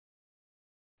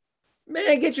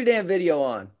Man, get your damn video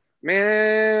on.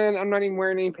 Man, I'm not even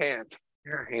wearing any pants.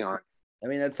 Here, hang on. I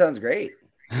mean, that sounds great.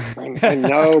 I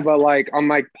know, but like on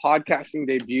my podcasting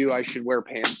debut, I should wear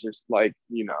pants, just like,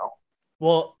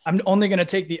 Well, I'm only going to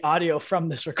take the audio from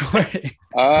this recording.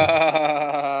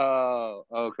 Oh,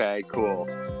 okay, cool.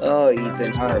 Oh,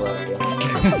 Ethan, I love you.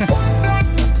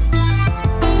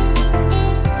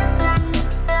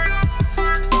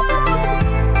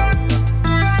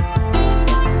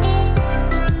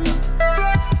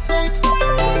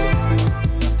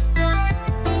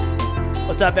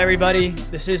 What's up, everybody?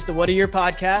 This is the What Are Your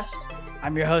podcast.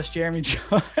 I'm your host, Jeremy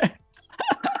Joy.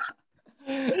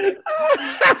 I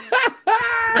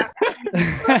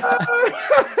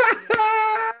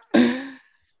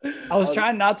was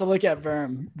trying not to look at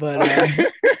Verm, but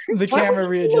the camera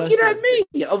readjusted. Looking at me,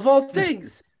 of all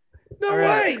things. No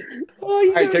way.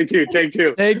 All right, take two. Take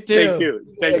two.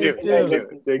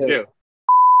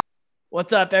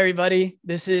 What's up, everybody?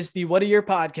 This is the What Are Your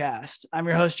podcast. I'm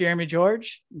your host, Jeremy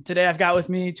George. Today, I've got with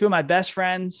me two of my best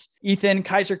friends, Ethan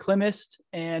Kaiser Klimist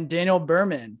and Daniel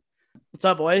Berman. What's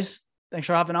up, boys? Thanks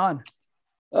for hopping on.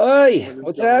 Hey,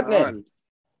 what's happening?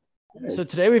 So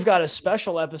today we've got a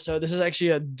special episode. This is actually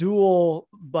a dual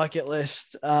bucket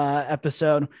list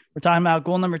episode. We're talking about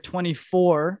goal number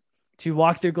 24, to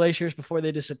walk through glaciers before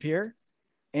they disappear,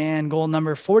 and goal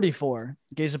number 44,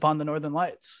 gaze upon the northern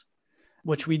lights,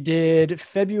 which we did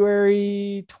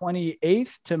February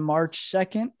 28th to March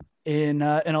 2nd in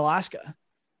Alaska.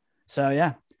 So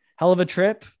yeah, hell of a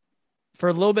trip. For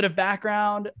a little bit of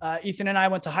background, Ethan and I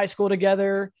went to high school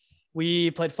together.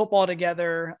 We played football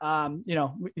together.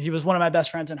 He was one of my best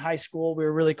friends in high school. We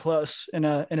were really close in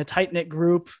a tight knit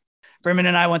group. Berman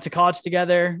and I went to college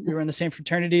together. We were in the same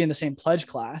fraternity in the same pledge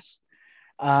class.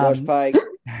 Rush Pike.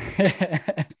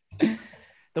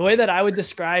 The way that I would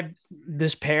describe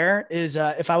this pair is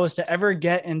if I was to ever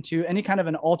get into any kind of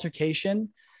an altercation,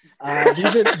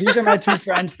 these are my two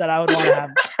friends that I would want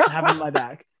to have in my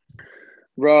back.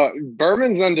 Bro,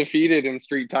 Berman's undefeated in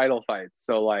street title fights.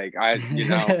 So like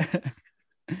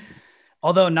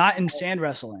although not in sand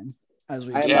wrestling, as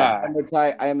we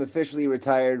I am officially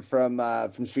retired from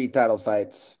street title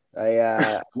fights.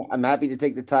 I'm happy to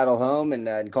take the title home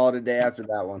and call it a day after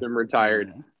that one. I'm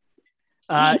retired.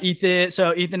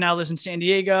 Ethan now lives in San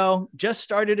Diego, just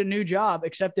started a new job,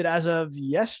 accepted as of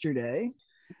yesterday.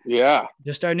 Yeah.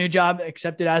 Just started a new job,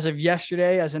 accepted as of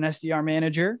yesterday as an SDR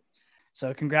manager.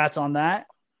 So congrats on that.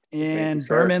 And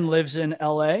Berman lives in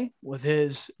LA with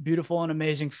his beautiful and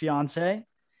amazing fiance.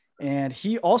 And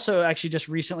he also actually just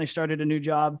recently started a new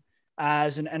job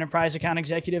as an enterprise account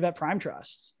executive at Prime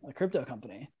Trust, a crypto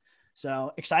company.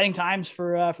 So exciting times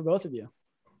for both of you.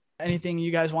 Anything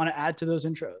you guys want to add to those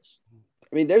intros?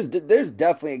 I mean, there's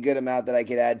definitely a good amount that I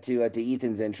could add to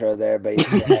Ethan's intro there, but I'm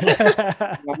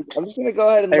just gonna go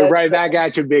ahead and right back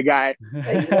at you, big guy.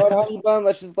 Hey, you know what, honey bun?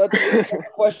 Let's just let the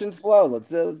questions flow. Let's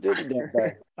do the damn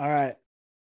thing. All right.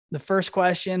 The first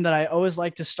question that I always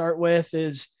like to start with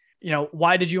is,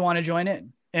 why did you want to join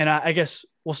in? And I guess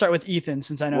we'll start with Ethan,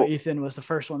 since I know Ethan was the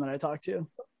first one that I talked to.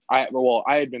 I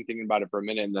had been thinking about it for a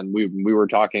minute, and then we were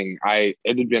talking. It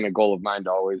had been a goal of mine to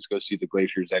always go see the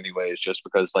glaciers anyways, just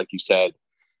because, like you said,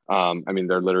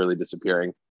 they're literally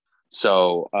disappearing.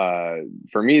 So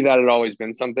for me, that had always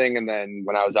been something. And then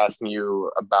when I was asking you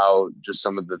about just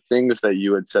some of the things that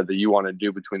you had said that you want to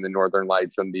do between the northern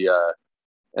lights and the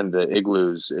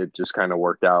igloos, it just kind of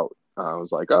worked out. I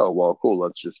was like, oh, well, cool.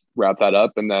 Let's just wrap that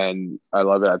up. And then I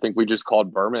love it. I think we just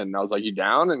called Berman and I was like, you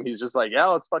down? And he's just like, yeah,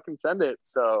 let's fucking send it.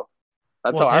 So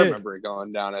that's how I remember it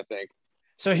going down, I think.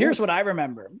 So here's what I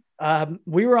remember.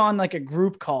 We were on like a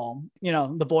group call,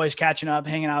 the boys catching up,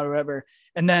 hanging out or whatever.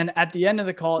 And then at the end of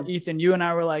the call, Ethan, you and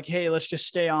I were like, hey, let's just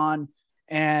stay on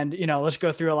and, let's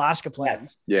go through Alaska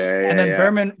plans. Yeah. And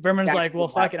then Berman's like, well,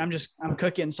 fuck it. I'm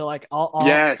cooking. So like,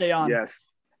 I'll stay on. Yes.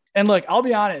 And look, I'll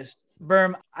be honest.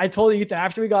 Berm, I told Ethan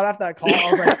after we got off that call,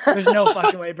 I was like, there's no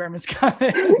fucking way Berman's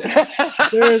coming.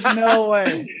 There is no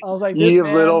way. I was like, this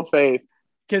man, little faith.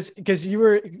 Because you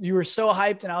were so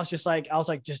hyped, and I was just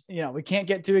we can't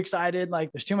get too excited.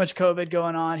 Like, there's too much COVID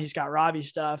going on. He's got Robbie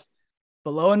stuff.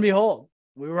 But lo and behold,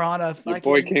 we were on a fucking... Your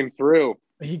boy came through.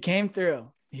 He came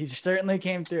through. He certainly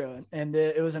came through. And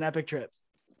it was an epic trip.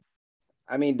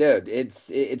 I mean, dude,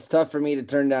 it's tough for me to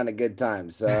turn down a good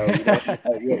time. So,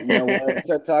 when I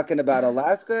start talking about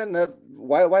Alaska, no,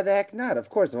 why the heck not? Of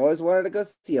course, I've always wanted to go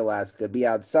see Alaska, be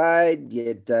outside,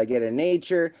 get in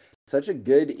nature. Such a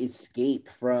good escape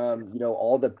from,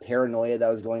 all the paranoia that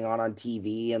was going on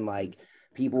TV, and like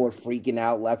people were freaking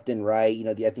out left and right.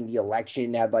 I think the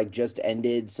election had like just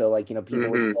ended. So like, people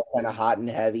were still kind of hot and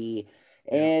heavy.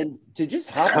 And to just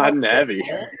hop Hot off and the heavy.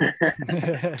 plane,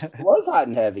 it was hot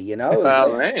and heavy, you know.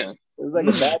 Oh man. It was like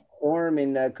a bad storm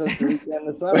in Costa Rica in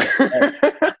the summer.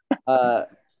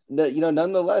 But,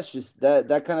 nonetheless, just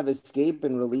that kind of escape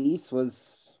and release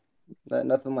was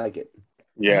nothing like it.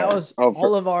 And that was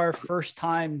all of our first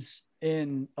times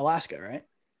in Alaska, right?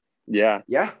 Yeah.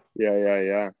 Yeah.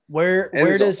 Where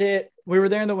does it? We were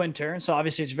there in the winter, so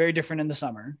obviously it's very different in the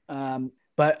summer.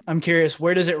 But I'm curious,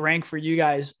 where does it rank for you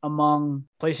guys among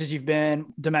places you've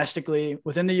been domestically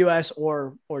within the U.S.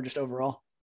 or just overall?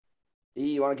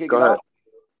 You want to kick Go it ahead. off?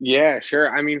 Yeah,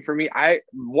 sure. I mean, for me,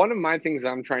 one of my things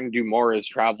I'm trying to do more is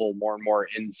travel more and more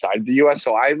inside the US.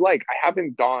 So I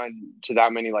haven't gone to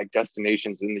that many like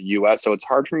destinations in the US, so it's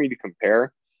hard for me to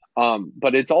compare.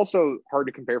 But it's also hard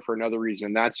to compare for another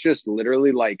reason. That's just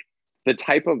literally like the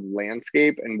type of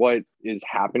landscape and what is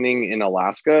happening in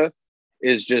Alaska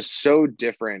is just so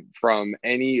different from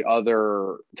any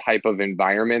other type of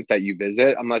environment that you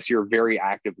visit, unless you're very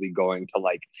actively going to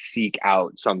like seek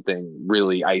out something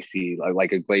really icy,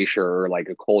 like a glacier or like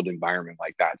a cold environment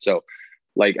like that. So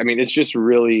like, I mean, it's just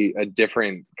really a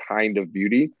different kind of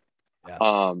beauty.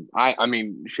 Yeah. I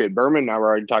mean, shit, Berman and I were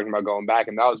already talking about going back,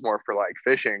 and that was more for like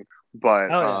fishing.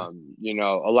 But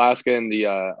Alaska in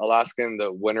the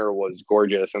winter was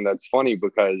gorgeous, and that's funny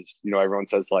because everyone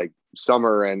says like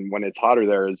summer and when it's hotter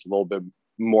there is a little bit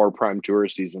more prime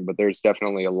tourist season, but there's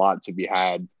definitely a lot to be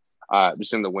had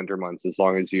just in the winter months as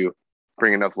long as you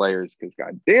bring enough layers. Because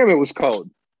god damn, it was cold.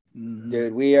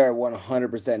 Dude, we are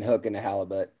 100% hooking a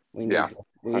halibut. We need a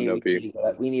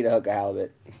hook of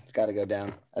halibut. It's got to go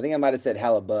down. I think I might have said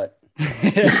halibut.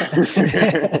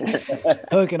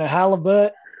 Hooking a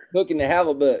halibut. Hooking the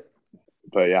halibut.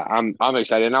 But yeah, I'm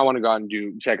excited, and I want to go out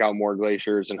and check out more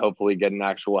glaciers and hopefully get an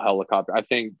actual helicopter. I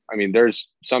mean, there's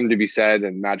something to be said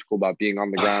and magical about being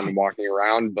on the ground and walking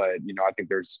around, but I think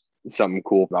there's something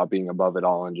cool about being above it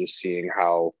all and just seeing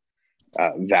how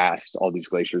vast all these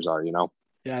glaciers are.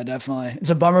 Yeah, definitely. It's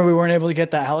a bummer we weren't able to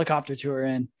get that helicopter tour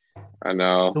in. I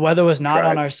know. The weather was not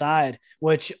on our side,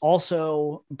 which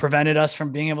also prevented us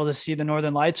from being able to see the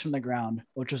northern lights from the ground,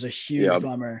 which was a huge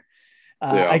bummer.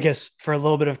 I guess for a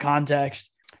little bit of context,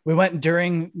 we went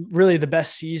during really the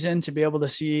best season to be able to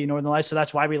see northern lights. So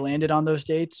that's why we landed on those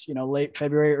dates, late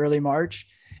February, early March,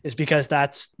 is because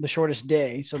that's the shortest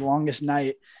day. So the longest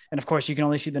night. And of course you can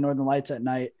only see the northern lights at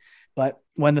night. But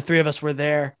when the three of us were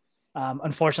there,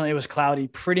 unfortunately it was cloudy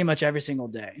pretty much every single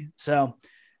day. So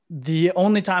the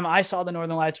only time I saw the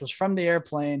northern lights was from the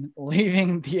airplane,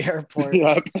 leaving the airport,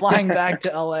 flying back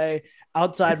to LA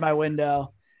outside my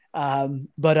window.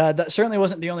 But that certainly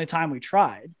wasn't the only time we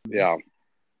tried. Yeah.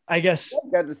 I guess I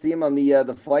got to see him on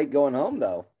the flight going home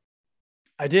though.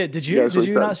 I did. Did you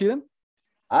not see them?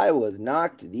 I was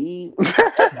knocked the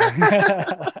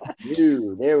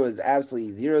dude, there was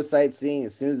absolutely zero sightseeing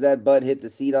as soon as that butt hit the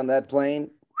seat on that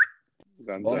plane.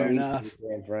 Fair enough.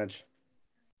 In French.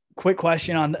 Quick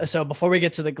question so before we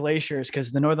get to the glaciers,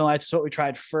 because the northern lights is what we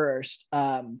tried first,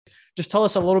 just tell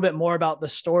us a little bit more about the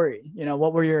story.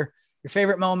 What were your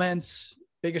favorite moments,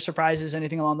 biggest surprises,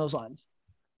 anything along those lines?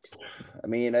 I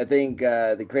mean, I think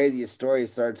the craziest story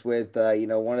starts with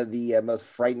one of the most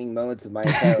frightening moments of my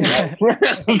entire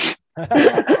life.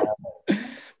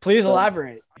 Please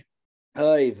elaborate.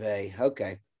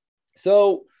 Okay.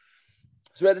 So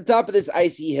at the top of this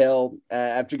icy hill,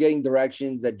 after getting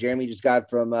directions that Jeremy just got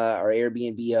from our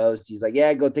Airbnb host, he's like,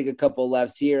 yeah, go take a couple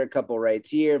lefts here, a couple rights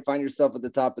here, find yourself at the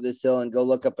top of this hill and go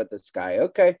look up at the sky.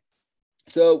 Okay.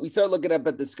 So we start looking up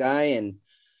at the sky and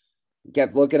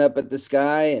kept looking up at the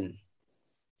sky, and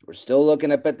we're still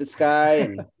looking up at the sky.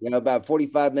 And, about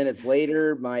 45 minutes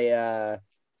later, my,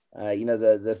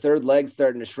 the third leg's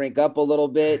starting to shrink up a little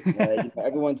bit.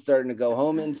 Everyone's starting to go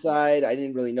home inside. I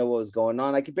didn't really know what was going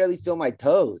on. I could barely feel my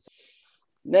toes.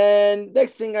 Then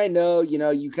next thing I know,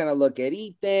 you kind of look at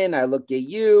Ethan, I look at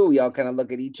you, we all kind of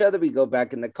look at each other. We go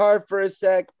back in the car for a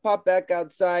sec, pop back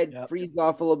outside, freeze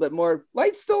off a little bit more.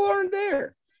 Lights still aren't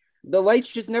there. The lights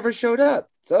just never showed up.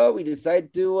 So we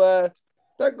decided to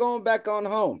start going back on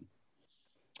home.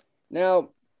 Now,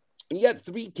 you got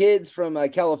three kids from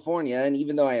California, and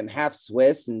even though I am half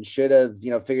Swiss and should have,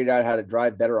 figured out how to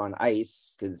drive better on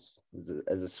ice, because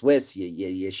as a Swiss,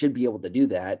 you should be able to do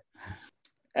that.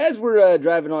 As we're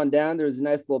driving on down, there was a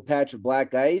nice little patch of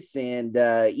black ice, and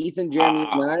Ethan, Jeremy,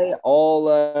 and I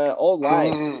all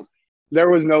lied. There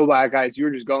was no black ice. You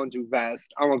were just going too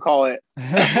fast. I'm gonna call it.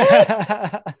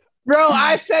 Bro,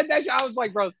 I said that. I was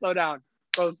like, bro, slow down.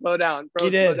 Bro, slow down.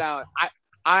 Bro, slow down.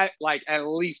 I like at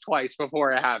least twice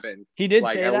before it happened. He did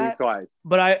like, say at that. Least twice.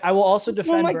 But I will also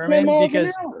defend Berman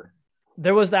because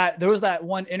there was that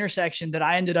one intersection that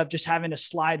I ended up just having to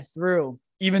slide through,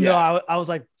 even though I was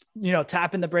like,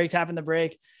 tapping the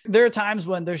brake. There are times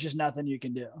when there's just nothing you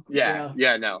can do. Yeah.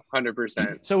 Yeah. No,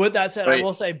 100%. So with that said, I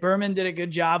will say Berman did a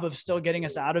good job of still getting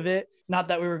us out of it. Not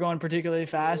that we were going particularly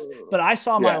fast, but I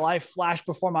saw my life flash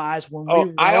before my eyes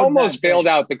when I almost bailed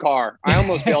out the car.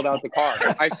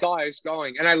 I saw I was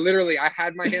going, and I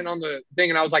had my hand on the thing,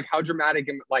 and I was like, how dramatic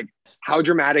am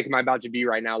I about to be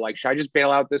right now? Like, should I just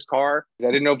bail out this car? I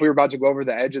didn't know if we were about to go over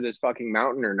the edge of this fucking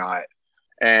mountain or not.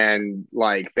 And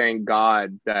like, thank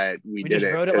God that we did just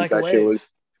it. Rode it like that a wave.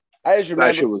 That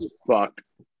shit was fucked.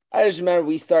 I just remember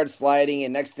we started sliding,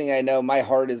 and next thing I know, my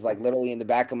heart is like literally in the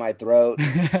back of my throat.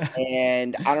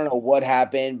 And I don't know what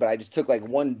happened, but I just took like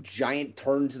one giant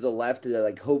turn to the left to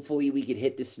like hopefully we could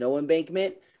hit the snow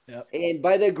embankment. Yep. And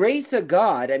by the grace of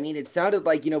God, I mean, it sounded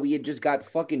like, we had just got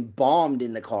fucking bombed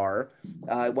in the car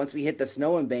once we hit the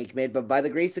snow embankment. But by the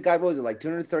grace of God, what was it, like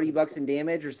 $230 in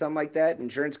damage or something like that?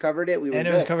 Insurance covered it.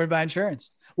 It was covered by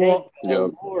insurance. Well,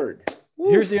 Lord.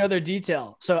 Here's the other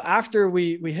detail. So after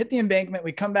we hit the embankment,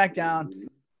 we come back down,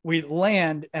 we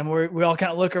land, and we all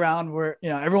kind of look around.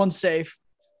 Everyone's safe.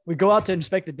 We go out to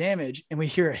inspect the damage, and we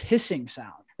hear a hissing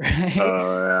sound. Right?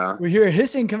 Oh yeah. We hear a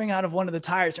hissing coming out of one of the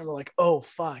tires, and we're like, "Oh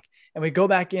fuck!" And we go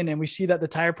back in, and we see that the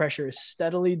tire pressure is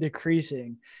steadily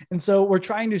decreasing. And so we're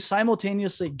trying to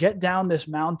simultaneously get down this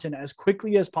mountain as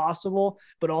quickly as possible,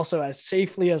 but also as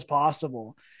safely as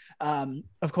possible.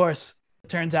 Of course. It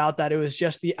turns out that it was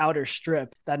just the outer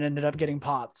strip that ended up getting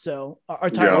popped. So our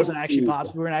tire wasn't actually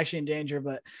popped. We weren't actually in danger,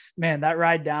 but man, that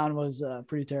ride down was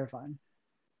pretty terrifying.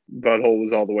 Butthole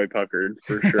was all the way puckered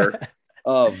for sure.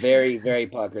 Oh, very, very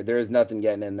puckered. There was nothing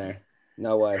getting in there.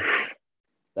 No way.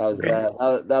 That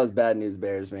was bad news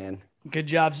bears, man. Good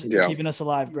job keeping us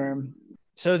alive, Berm.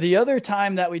 So the other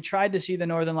time that we tried to see the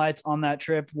Northern Lights on that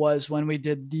trip was when we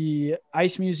did the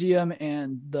Ice Museum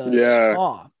and the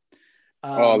spa.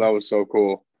 That was so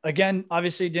cool. Again,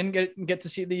 obviously didn't get to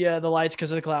see the lights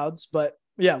because of the clouds, but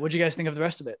yeah, what'd you guys think of the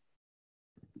rest of it?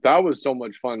 That was so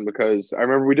much fun because I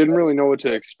remember we didn't really know what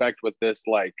to expect with this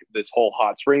whole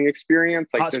hot spring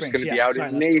experience. Like, there's going to be out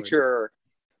in nature.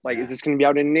 Like, is this going to be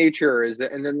out in nature? Is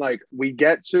it? And then like we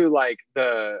get to like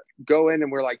go in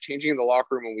and we're like changing in the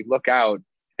locker room and we look out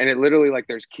and it literally like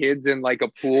there's kids in like a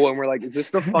pool and we're like, is this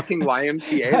the fucking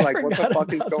YMCA? Like, what the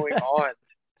fuck is going on?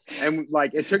 And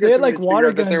like it took us like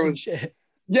water guns and shit.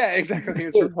 Yeah, exactly.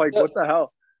 It's like, what the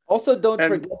hell? Also, don't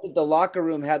forget that the locker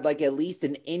room had like at least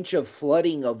an inch of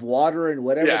flooding of water and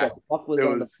whatever the fuck was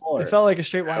on the floor. It felt like a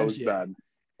straight YMCA. It was bad.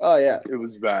 Oh yeah, it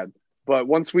was bad. But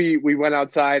once we went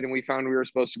outside and we found we were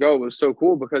supposed to go, it was so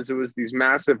cool because it was these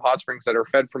massive hot springs that are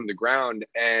fed from the ground,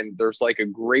 and there's like a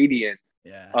gradient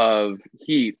of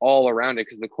heat all around it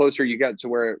because the closer you get to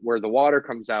where the water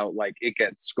comes out, like it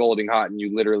gets scalding hot and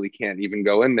you literally can't even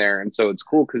go in there. And so it's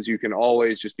cool because you can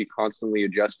always just be constantly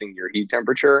adjusting your heat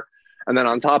temperature. And then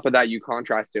on top of that, you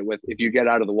contrast it with if you get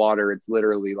out of the water, it's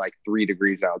literally like 3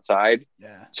 degrees outside.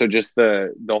 Yeah. So just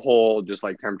the whole just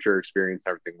like temperature experience,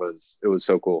 everything was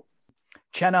so cool.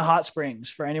 Chenna Hot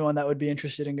Springs for anyone that would be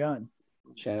interested in going.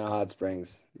 Chenna Hot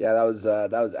Springs. Yeah, that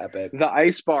was epic. The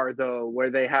ice bar though, where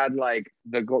they had like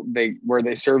where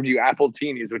they served you apple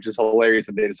teenies, which is hilarious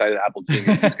that they decided apple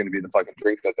teenies was going to be the fucking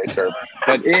drink that they serve,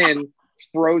 but in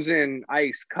frozen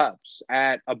ice cups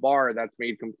at a bar that's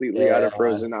made completely out of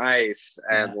frozen ice,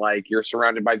 and like you're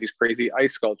surrounded by these crazy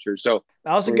ice sculptures. So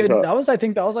that was I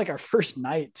think that was like our first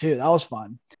night too. That was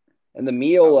fun. And the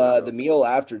meal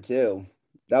after too.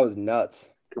 That was nuts.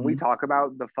 Can we talk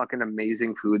about the fucking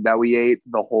amazing food that we ate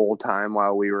the whole time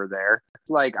while we were there?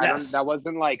 Like, that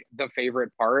wasn't like the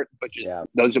favorite part, but just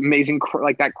those amazing,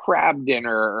 like that crab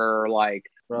dinner or like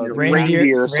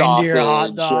reindeer sausage,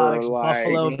 hot dogs, or like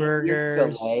buffalo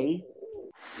burgers.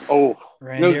 Oh,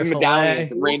 reindeer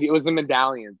medallions. It was the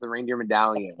medallions, the reindeer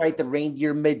medallions. That's right, the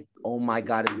reindeer oh my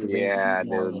God, it was the reindeer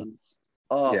medallions.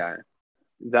 Oh yeah.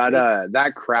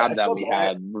 That crab that we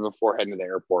had before heading to the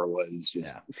airport was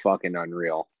just fucking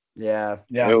unreal. Yeah.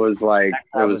 It was like,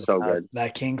 it was so good.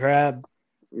 That king crab.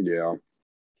 Yeah.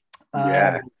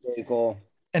 Very cool.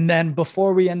 And then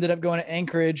before we ended up going to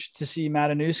Anchorage to see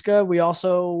Matanuska, we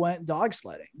also went dog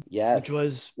sledding. Yes. Which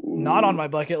was not on my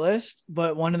bucket list,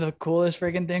 but one of the coolest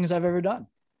freaking things I've ever done.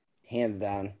 Hands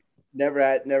down.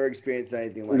 Never experienced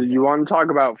anything like that. You want to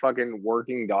talk about fucking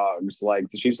working dogs? Like,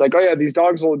 she's like, oh yeah, these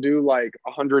dogs will do like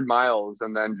 100 miles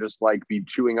and then just like be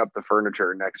chewing up the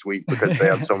furniture next week because they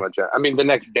have so much. The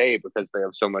next day because they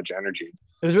have so much energy.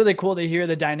 It was really cool to hear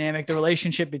the dynamic, the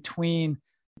relationship between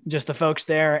just the folks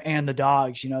there and the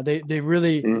dogs. You know, they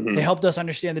really they helped us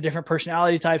understand the different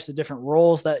personality types, the different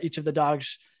roles that each of the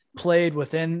dogs played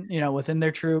within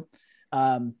their troop.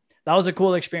 That was a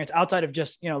cool experience outside of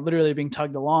just, literally being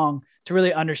tugged along, to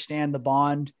really understand the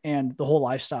bond, and the whole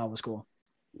lifestyle was cool.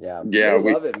 Yeah. Yeah,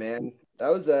 You'll love it, man. That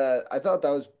was I thought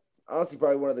that was honestly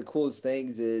probably one of the coolest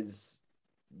things is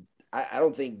I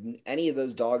don't think any of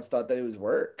those dogs thought that it was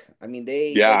work. I mean,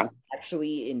 they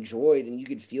actually enjoyed, and you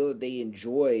could feel that they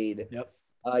enjoyed Yep.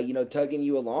 tugging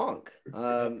you along.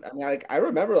 I mean, like I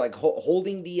remember like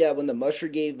holding the when the musher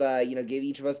gave gave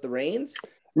each of us the reins.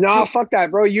 No, fuck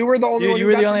that, bro. You were the only Dude, one you who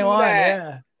were got the to only do one. that.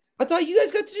 Yeah. I thought you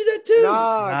guys got to do that too.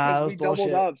 Nah, that because was we doubled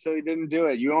bullshit. up, so he didn't do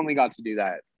it. You only got to do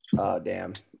that. Oh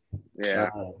damn. Yeah.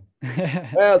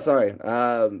 Well, sorry.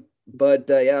 But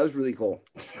yeah, that was really cool.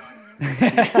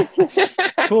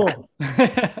 Cool.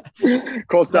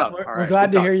 Cool stuff. We're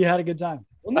glad to hear you had a good time.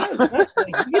 Well, no, it's nuts.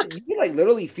 Like, you can like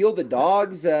literally feel the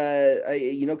dogs,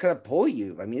 kind of pull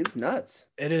you. I mean, it's nuts.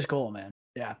 It is cool, man.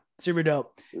 Yeah, super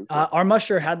dope. Our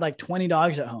musher had like 20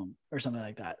 dogs at home or something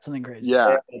like that. Something crazy.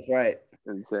 Yeah, that's right.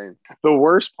 Insane. The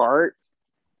worst part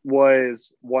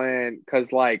was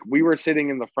because like we were sitting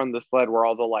in the front of the sled where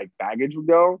all the like baggage would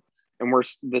go, and we're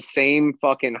the same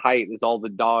fucking height as all the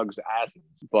dogs' asses.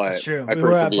 But that's true. I We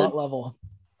were at butt level.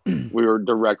 We were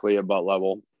directly at butt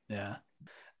level. Yeah.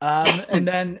 And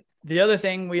then the other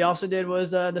thing we also did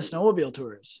was the snowmobile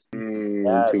tours. Too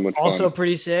much also fun.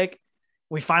 Pretty sick.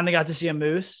 We finally got to see a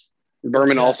moose.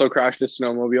 Berman also crashed his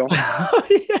snowmobile.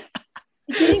 Yeah.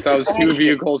 So that was 2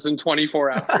 vehicles in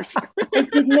 24 hours. I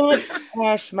did not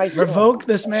crash my Revoke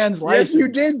this man's license. Yes, you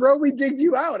did, bro. We digged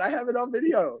you out. I have it on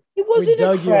video. It wasn't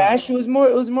a crash. It was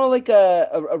more like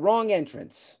a wrong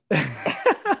entrance.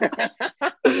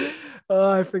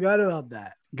 Oh, I forgot about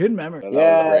that. Good memory.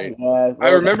 Yeah. Well, I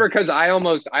remember because I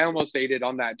almost ate it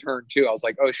on that turn too. I was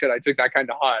like, oh shit, I took that kind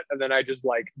of hot. And then I just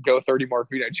like go 30 more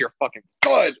feet and you're fucking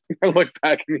good. I look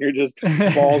back and you're just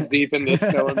balls deep in the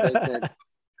snow embankment.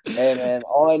 Hey man,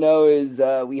 all I know is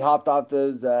we hopped off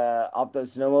those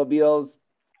snowmobiles,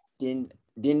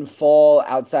 didn't fall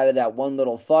outside of that one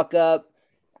little fuck up.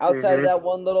 Outside of that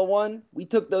one little one, we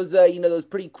took those those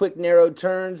pretty quick narrow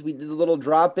turns. We did the little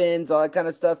drop ins, all that kind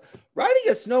of stuff. Riding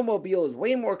a snowmobile is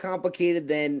way more complicated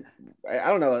than I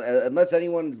don't know, unless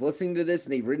anyone's listening to this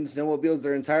and they've ridden snowmobiles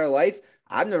their entire life.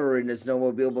 I've never ridden a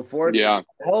snowmobile before. Yeah,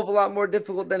 a hell of a lot more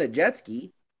difficult than a jet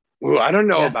ski. Ooh, I don't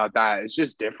know about that. It's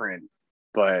just different.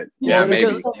 But yeah,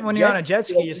 maybe when you're on a jet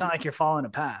ski, it's not like you're following a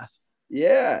path.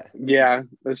 Yeah.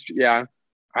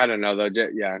 I don't know though.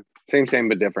 Same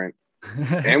but different.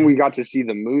 And we got to see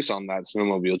the moose on that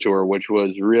snowmobile tour, which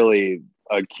was really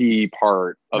a key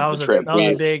part of the trip. That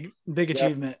was a big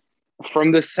achievement.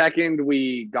 From the second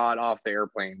we got off the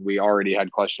airplane, we already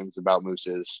had questions about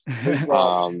mooses.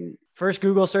 First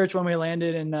Google search when we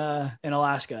landed in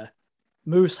Alaska,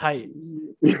 moose height.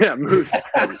 Yeah, moose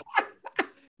height.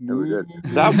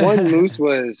 That one moose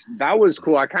was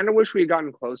cool. I kind of wish we had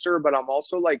gotten closer, but I'm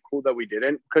also like cool that we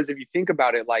didn't, because if you think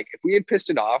about it, like if we had pissed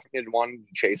it off and it wanted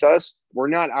to chase us, we're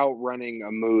not outrunning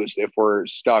a moose if we're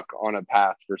stuck on a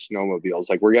path for snowmobiles.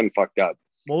 Like we're getting fucked up.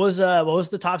 What was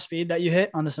the top speed that you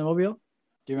hit on the snowmobile?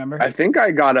 Do you remember? I think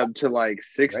I got up to like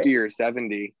 60 or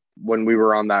 70 when we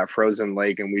were on that frozen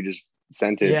lake and we just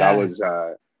sent it. Yeah.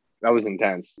 That was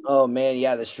intense. Oh man,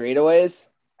 yeah, the straightaways.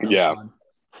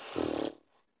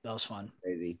 That was fun.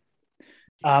 Crazy.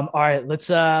 All right, let's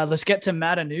get to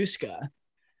Matanuska.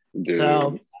 Dude.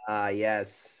 So,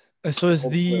 yes. This was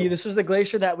the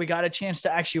glacier that we got a chance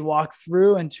to actually walk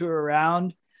through and tour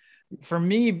around. For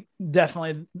me,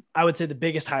 definitely, I would say the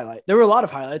biggest highlight. There were a lot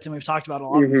of highlights, and we've talked about a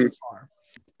lot of them so far.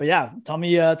 But yeah, tell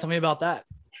me about that.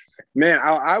 Man,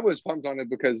 I was pumped on it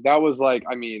because that was like,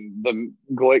 I mean,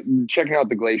 checking out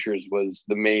the glaciers was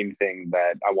the main thing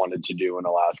that I wanted to do in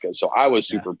Alaska. So I was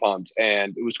super pumped,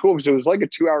 and it was cool because it was like a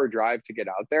 2-hour drive to get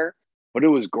out there, but it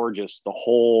was gorgeous the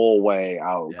whole way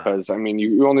out. Because I mean,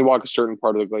 you only walk a certain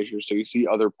part of the glacier, so you see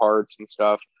other parts and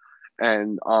stuff.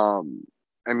 And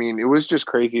I mean, it was just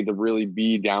crazy to really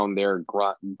be down there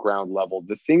ground level.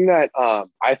 The thing that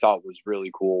I thought was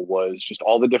really cool was just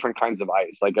all the different kinds of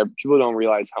ice. Like people don't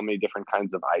realize how many different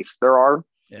kinds of ice there are.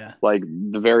 Yeah. Like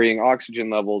the varying oxygen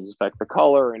levels affect the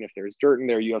color. And if there's dirt in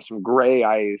there, you have some gray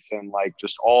ice and like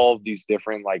just all of these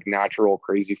different like natural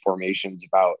crazy formations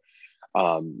about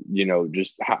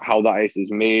just how the ice is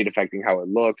made affecting how it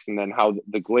looks, and then how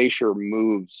the glacier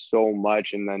moves so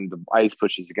much, and then the ice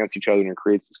pushes against each other and it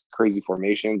creates these crazy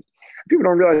formations. People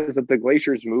don't realize that the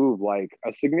glaciers move like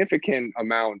a significant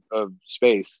amount of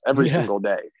space every single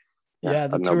day.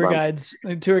 The tour guides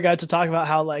would talk about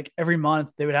how like every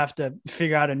month they would have to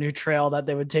figure out a new trail that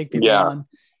they would take people on,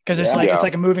 because it's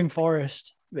like a moving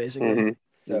forest. basically.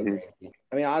 So crazy.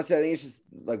 I mean, honestly, I think it's just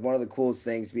like one of the coolest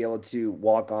things to be able to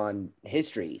walk on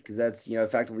history, because that's,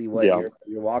 effectively what you're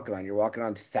walking on. You're walking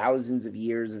on thousands of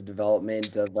years of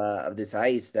development of this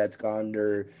ice that's gone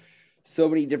under so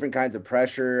many different kinds of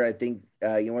pressure. I think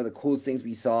one of the coolest things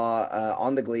we saw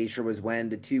on the glacier was when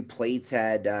the two plates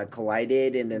had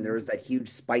collided, and then there was that huge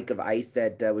spike of ice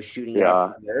that was shooting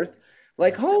out from the earth.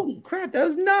 Like, holy crap, that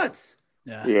was nuts.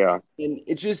 Yeah. And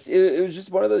it was just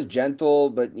one of those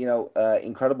gentle but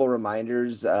incredible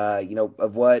reminders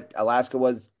of what Alaska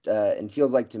was and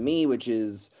feels like to me, which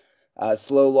is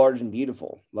slow, large, and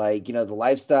beautiful. Like, the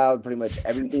lifestyle, pretty much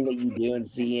everything that you do and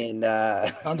see. And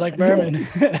sounds like Berman. You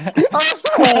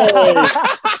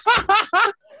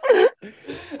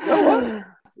know what?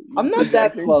 I'm not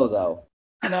that slow though.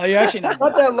 No, you're actually not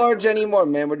that large anymore,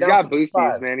 man. We're down. He's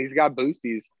got boosties, man. He's got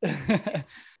boosties.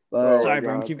 Sorry,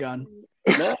 Berman. Keep going.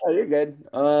 No, you're good.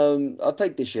 I'll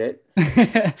take the shit.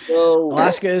 So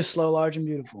Alaska is slow, large, and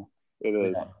beautiful. It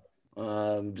is.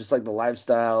 Yeah. Just like the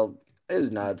lifestyle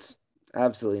is nuts.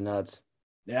 Absolutely nuts.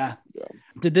 Yeah.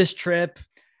 Did this trip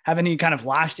have any kind of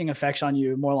lasting effects on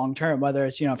you more long term, whether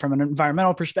it's, from an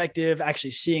environmental perspective,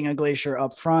 actually seeing a glacier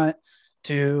up front,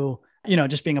 to,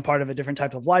 just being a part of a different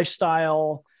type of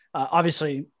lifestyle?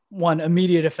 Obviously, one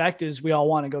immediate effect is we all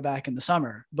want to go back in the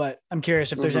summer, but I'm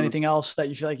curious if there's anything else that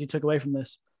you feel like you took away from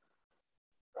this.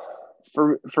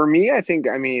 For me, I think,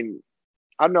 I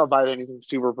don't know if I have anything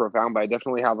super profound, but I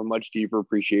definitely have a much deeper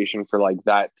appreciation for like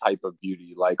that type of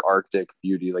beauty, like Arctic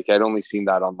beauty. Like I'd only seen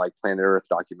that on like Planet Earth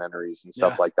documentaries and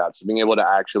stuff like that. So being able to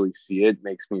actually see it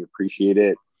makes me appreciate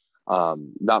it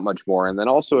that much more. And then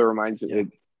also it reminds me,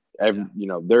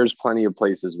 there's plenty of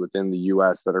places within the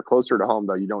US that are closer to home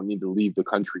that you don't need to leave the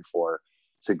country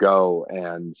to go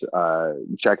and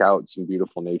check out some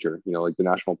beautiful nature, like the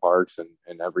national parks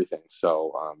and everything.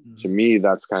 So to me,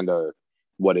 that's kind of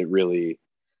what it really,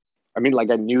 I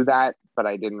knew that, but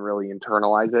I didn't really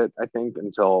internalize it, I think,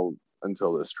 until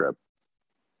this trip.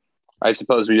 I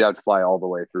suppose we'd have to fly all the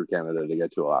way through Canada to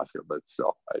get to Alaska, but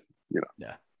still,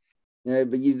 Yeah,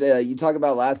 but you talk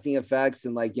about lasting effects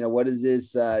and like, what does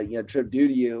this trip do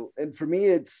to you? And for me,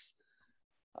 it's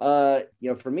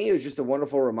it was just a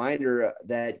wonderful reminder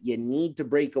that you need to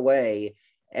break away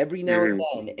every now and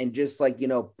then, and just like,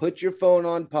 put your phone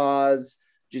on pause,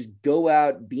 just go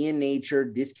out, be in nature,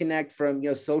 disconnect from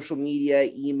social media,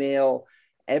 email,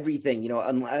 everything.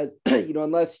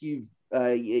 Unless you've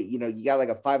you got like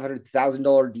a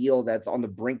 $500,000 deal that's on the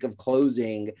brink of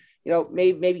closing.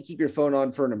 Maybe keep your phone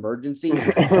on for an emergency.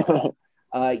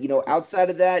 Outside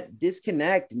of that,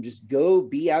 disconnect and just go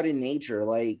be out in nature.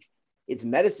 Like, it's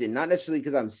medicine, not necessarily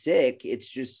because I'm sick. It's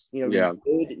just,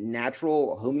 good,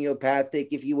 natural, homeopathic,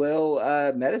 if you will,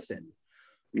 medicine.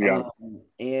 Yeah.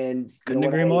 And couldn't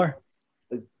agree more.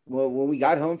 When we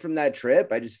got home from that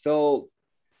trip, I just felt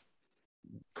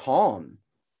calm.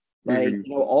 Like,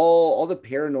 all the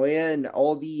paranoia and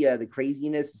all the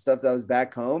craziness and stuff that was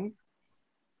back home.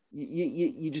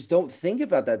 You just don't think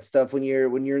about that stuff when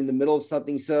you're in the middle of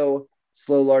something so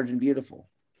slow, large, and beautiful.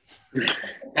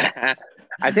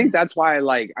 I think that's why,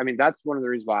 that's one of the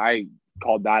reasons why I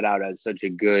called that out as such a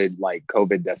good like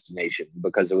COVID destination,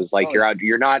 because it was like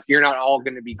you're not all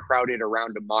going to be crowded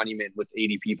around a monument with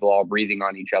 80 people all breathing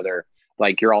on each other.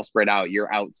 Like, you're all spread out.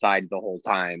 You're outside the whole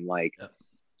time.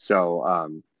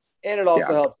 So. And it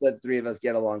also helps that three of us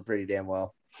get along pretty damn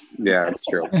well. Yeah, it's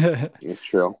true. It's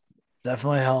true.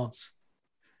 Definitely helps.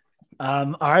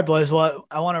 All right, boys. Well,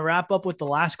 I want to wrap up with the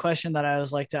last question that I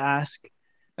always like to ask.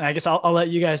 And I guess I'll let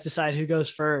you guys decide who goes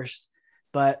first.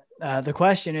 But the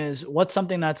question is, what's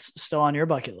something that's still on your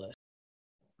bucket list?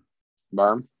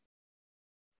 Barm?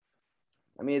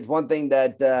 It's one thing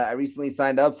that I recently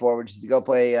signed up for, which is to go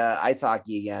play ice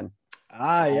hockey again.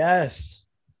 Yes.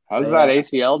 How's that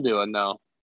ACL doing, though?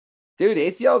 Dude,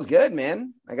 ACL is good,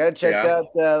 man. I got it checked out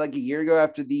like a year ago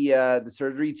after the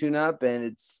surgery tune-up, and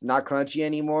it's not crunchy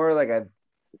anymore. Like,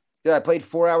 I played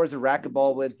 4 hours of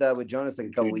racquetball with Jonas like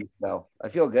a couple weeks ago. I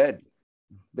feel good.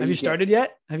 Have you started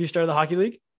yet? Have you started the hockey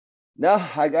league? No,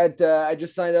 I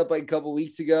just signed up like a couple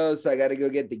weeks ago, so I got to go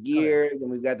get the gear. Then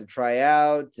we've got to try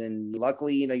out, and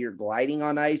luckily, you're gliding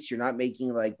on ice. You're not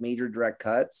making like major direct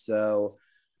cuts. So,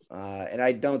 and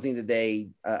I don't think that they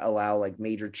allow like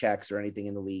major checks or anything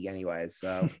in the league anyway.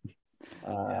 So,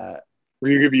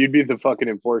 you'd be the fucking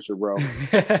enforcer, bro.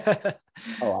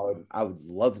 I would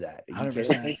love that.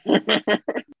 100%.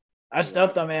 I'm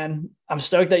stoked though, man. I'm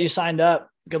stoked that you signed up.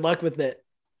 Good luck with it.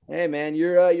 Hey man,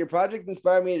 your project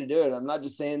inspired me to do it. I'm not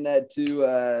just saying that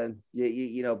to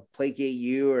placate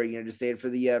you or just say it for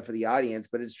the audience,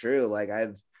 but it's true. Like,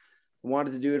 I've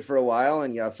wanted to do it for a while,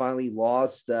 and I finally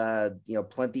lost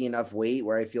plenty enough weight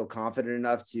where I feel confident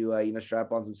enough to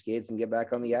strap on some skates and get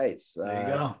back on the ice. There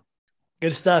you go.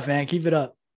 Good stuff, man. Keep it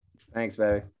up. Thanks,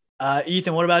 baby.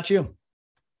 Ethan, what about you?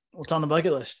 What's on the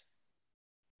bucket list?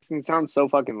 It sounds so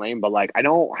fucking lame, but like I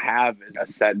don't have a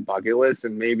set bucket list,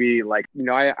 and maybe like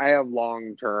I have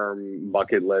long-term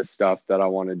bucket list stuff that I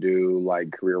want to do,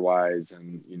 like career-wise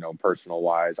and personal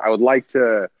wise. I would like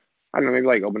to, I don't know, maybe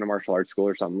like open a martial arts school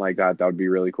or something like that. That would be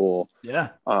really cool. Yeah.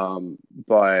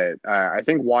 But I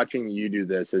think watching you do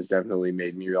this has definitely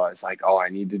made me realize like, oh, I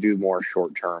need to do more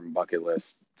short-term bucket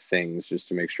list things just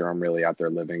to make sure I'm really out there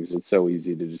living, because it's so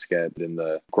easy to just get in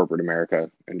the corporate America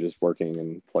and just working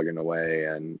and plugging away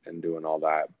and doing all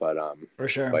that. But for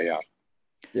sure. But yeah,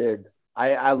 dude,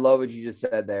 I love what you just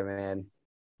said there, man.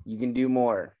 You can do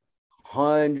more,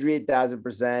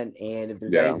 100,000%. And if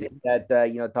there's anything that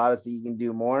taught us that you can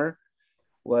do more,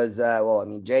 was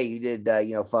Jay, you did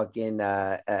fucking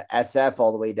SF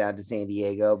all the way down to San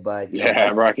Diego, but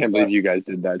bro, I can't believe you guys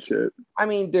did that shit. I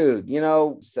mean, dude,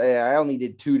 say I only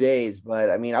did 2 days, but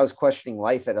I mean, I was questioning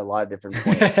life at a lot of different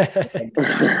points.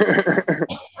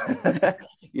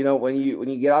 When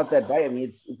you get out that diet, I mean,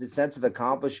 it's a sense of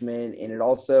accomplishment, and it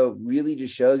also really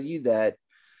just shows you that,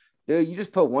 dude, you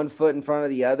just put one foot in front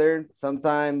of the other.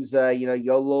 Sometimes you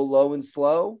go a little low and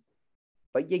slow,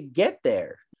 but you get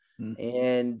there.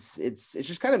 And it's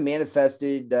just kind of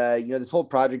manifested, this whole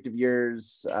project of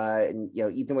yours, and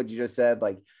Ethan, what you just said,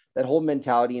 like that whole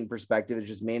mentality and perspective is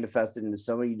just manifested into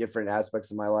so many different aspects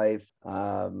of my life.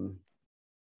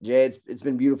 Jay, it's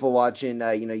been beautiful watching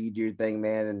you do your thing,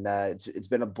 man, and it's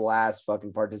been a blast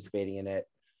fucking participating in it.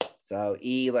 So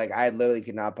like I literally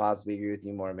could not possibly agree with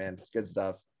you more, man. It's good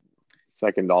stuff.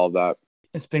 Second to all of that.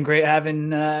 It's been great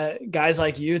having guys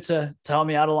like you to help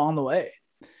me out along the way.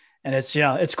 And it's,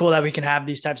 it's cool that we can have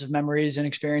these types of memories and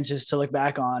experiences to look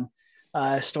back on,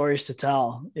 stories to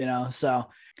tell, so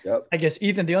yep. I guess,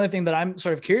 Ethan, the only thing that I'm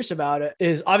sort of curious about it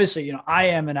is obviously, I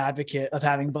am an advocate of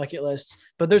having bucket lists,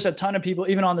 but there's a ton of people,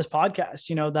 even on this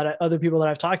podcast, that other people that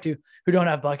I've talked to who don't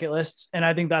have bucket lists. And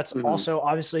I think that's also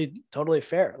obviously totally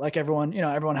fair. Like everyone,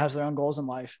 everyone has their own goals in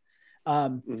life.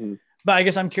 But I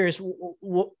guess I'm curious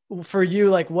for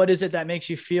you, like, what is it that makes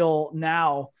you feel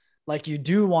now like you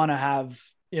do want to have,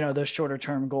 those shorter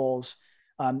term goals?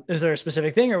 Is there a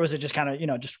specific thing, or was it just kind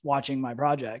of, just watching my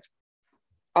project?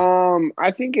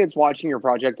 I think it's watching your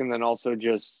project, and then also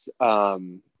just, I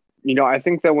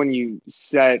think that when you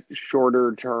set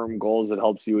shorter term goals, it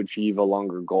helps you achieve a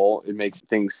longer goal. It makes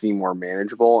things seem more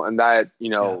manageable. And that,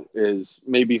 is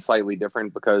maybe slightly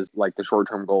different because like the short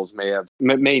term goals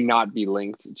may not be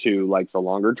linked to like the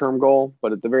longer term goal,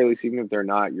 but at the very least, even if they're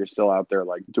not, you're still out there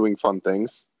like doing fun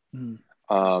things.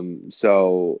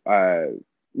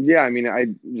 Yeah, I mean, I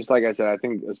just, like I said, I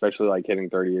think especially like hitting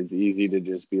 30, it's easy to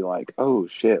just be like, oh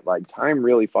shit, like time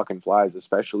really fucking flies,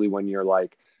 especially when you're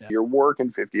like, you're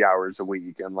working 50 hours a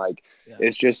week, and like,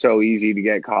 it's just so easy to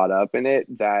get caught up in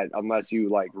it that unless you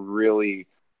like really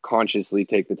consciously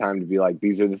take the time to be like,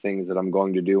 these are the things that I'm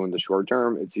going to do in the short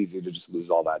term, it's easy to just lose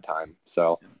all that time.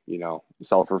 So,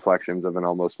 self-reflections of an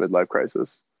almost midlife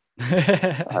crisis.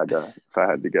 If I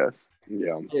had to guess.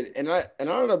 Yeah. And I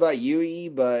don't know about you, E,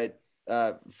 but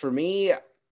for me,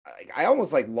 I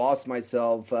almost like lost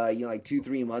myself, like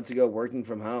 2-3 months ago working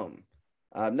from home.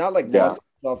 Not like lost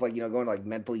myself, like, going like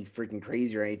mentally freaking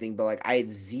crazy or anything, but like I had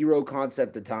zero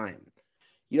concept of time.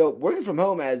 Working from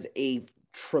home has a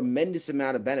tremendous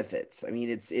amount of benefits. I mean,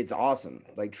 it's awesome.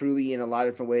 Like truly in a lot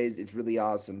of different ways, it's really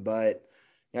awesome. But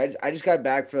I just got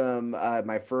back from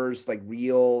my first like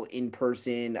real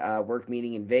in-person work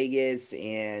meeting in Vegas,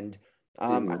 and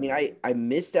I mean, I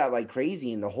missed out like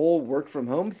crazy, and the whole work from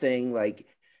home thing, like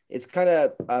it's kind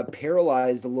of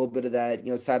paralyzed a little bit of that,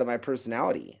 side of my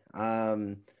personality.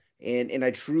 And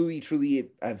I truly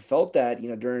have felt that,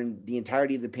 during the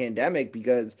entirety of the pandemic,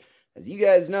 because as you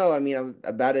guys know, I mean, I'm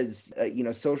about as,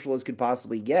 social as could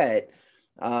possibly get.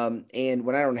 And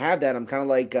when I don't have that, I'm kind of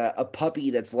like a puppy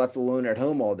that's left alone at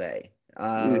home all day.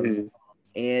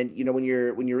 And when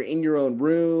you're in your own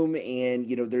room, and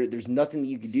there's nothing that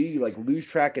you can do, you like lose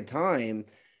track of time.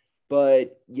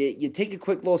 But you take a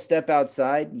quick little step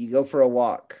outside, you go for a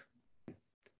walk.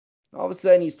 All of a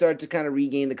sudden, you start to kind of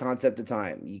regain the concept of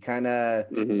time. You kind of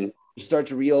you start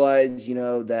to realize,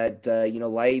 that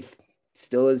life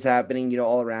still is happening,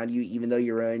 all around you, even though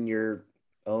you're in your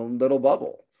own little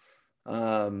bubble.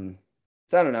 So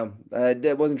I don't know.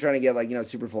 I wasn't trying to get like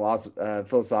super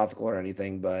philosophical or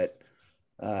anything, but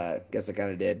guess I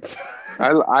kind of did.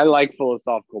 I like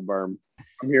philosophical berm.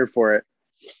 I'm here for it.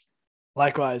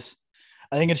 Likewise.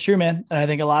 I think it's true, man. And I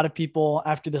think a lot of people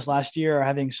after this last year are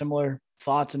having similar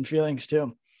thoughts and feelings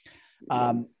too.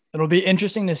 It'll be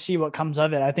interesting to see what comes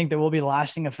of it. I think there will be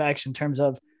lasting effects in terms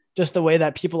of just the way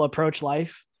that people approach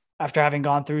life after having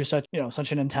gone through such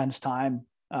an intense time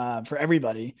for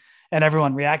everybody, and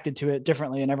everyone reacted to it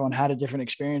differently and everyone had a different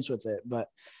experience with it. But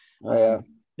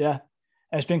yeah,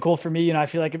 it's been cool for me. I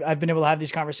feel like I've been able to have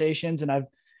these conversations and I've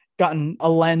gotten a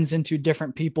lens into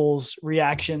different people's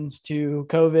reactions to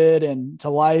COVID and to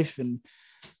life and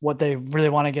what they really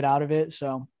want to get out of it.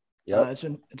 So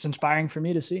it's inspiring for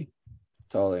me to see.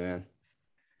 Totally, man.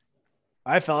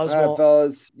 All right, fellas. All right,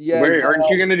 fellas. Yes. Wait, aren't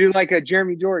you gonna do like a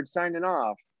Jeremy George signing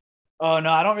off? Oh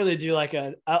no, I don't really do I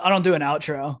don't do an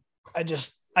outro. I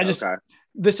just Okay.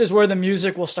 This is where the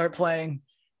music will start playing.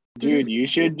 Dude, you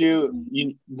should do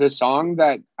the song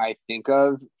that I think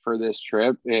of for this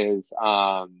trip is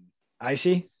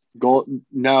Icy. Gold.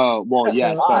 No, well,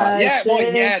 yes.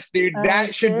 Yes, dude.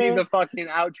 That should be the fucking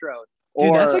outro.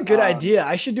 Dude, that's a good idea.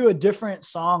 I should do a different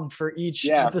song for each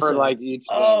episode. For like each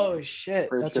thing. Oh shit,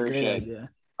 that's a great idea.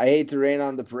 I hate to rain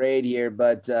on the parade here,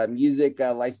 but music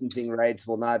licensing rights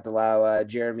will not allow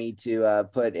Jeremy to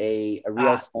put a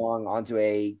real song onto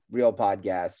a real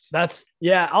podcast.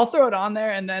 I'll throw it on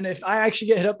there, and then if I actually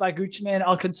get hit up by Gucci Mane,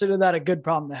 I'll consider that a good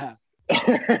problem to have.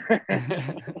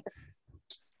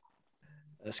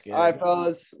 That's good. All right,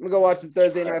 fellas. I'm gonna go watch some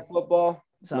Thursday night football.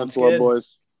 Sounds good,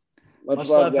 boys. Much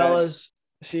love, fellas.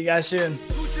 See you guys soon.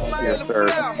 Yes, sir.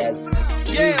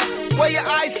 Yeah, where your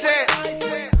eyes at?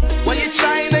 When you're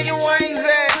trying and you want